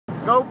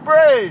Go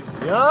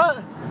crazy,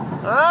 huh?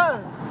 Huh?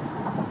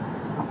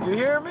 You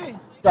hear me?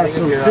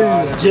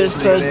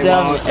 Just touched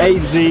down in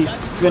AZ,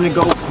 finna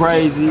go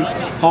crazy.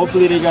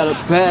 Hopefully they got a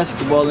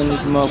basketball in this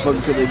motherfucker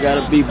because they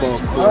got a b-ball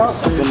court.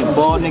 Finna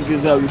ball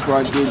niggas up before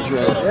I get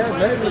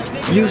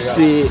dressed. You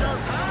see it.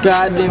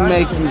 God didn't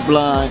make you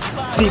blind.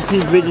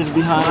 TP visions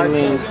behind the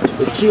lens,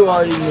 but you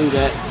already knew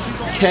that.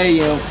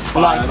 KM,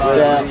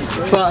 Lifestyle,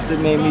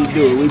 Bompton made me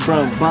do it. We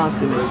brought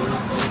Bompton,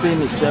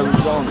 Phoenix,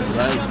 Arizona,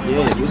 right?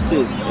 Yeah, it's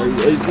just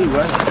AZ,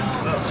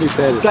 right? He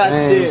said the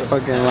same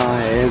fucking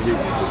line every.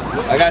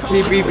 I got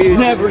TPV.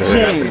 Never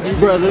change,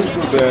 brother.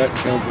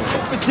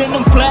 It's in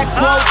them black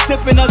clothes,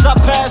 sipping as I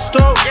pass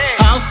through.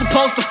 I'm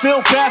supposed to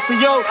feel bad for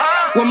you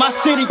when my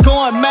city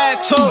going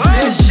mad too.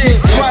 This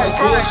shit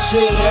crazy. This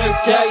shit every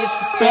day is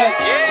the fact.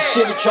 This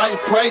shit is driving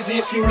crazy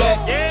if you let.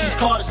 Just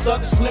call the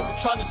sucker slipping,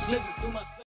 trying to slip.